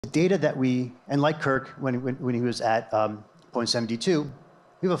The data that we, and like Kirk, when he was at point 72,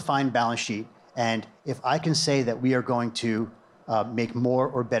 we have a fine balance sheet. And if I can say that we are going to make more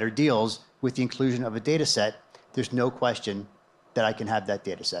or better deals with the inclusion of a data set, there's no question that I can have that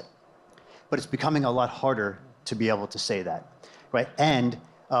data set. But it's becoming a lot harder to be able to say that, right? And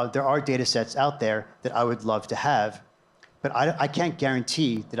there are data sets out there that I would love to have, but I can't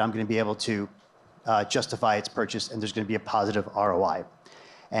guarantee that I'm going to be able to justify its purchase and there's going to be a positive ROI.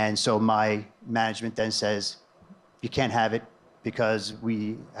 And so my management then says, you can't have it because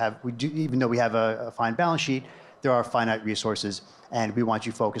even though we have a fine balance sheet, there are finite resources and we want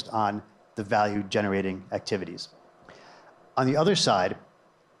you focused on the value generating activities. On the other side,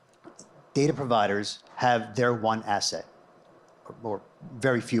 data providers have their one asset, or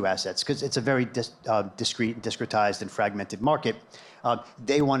very few assets, because it's a very discrete, discretized, and fragmented market.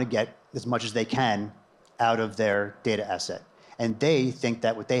 They want to get as much as they can out of their data asset. And they think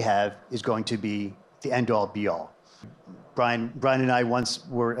that what they have is going to be the end-all, be-all. Brian and I once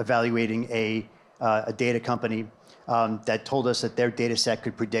were evaluating a data company that told us that their data set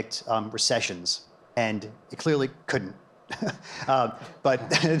could predict recessions, and it clearly couldn't.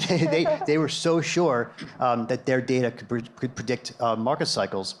 But they were so sure that their data could predict market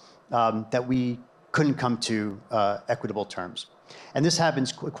cycles that we couldn't come to equitable terms. And this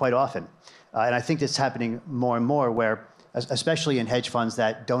happens quite often. And I think it's happening more and more where, especially in hedge funds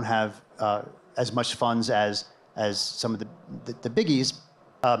that don't have as much funds as some of the biggies,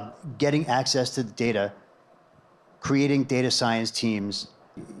 getting access to the data, creating data science teams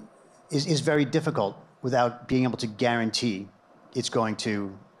is very difficult without being able to guarantee it's going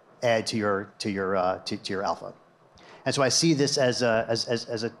to add to your alpha. And so I see this as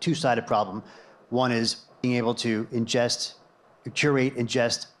a two-sided problem. One is being able to curate,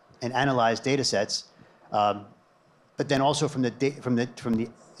 ingest, and analyze data sets, but then also from the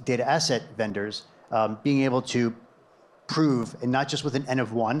data asset vendors, being able to prove, and not just with an N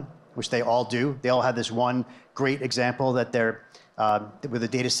of 1, which they all do. They all have this one great example that where the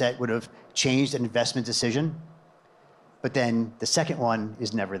data set would have changed an investment decision, but then the second one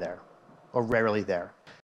is never there, or rarely there.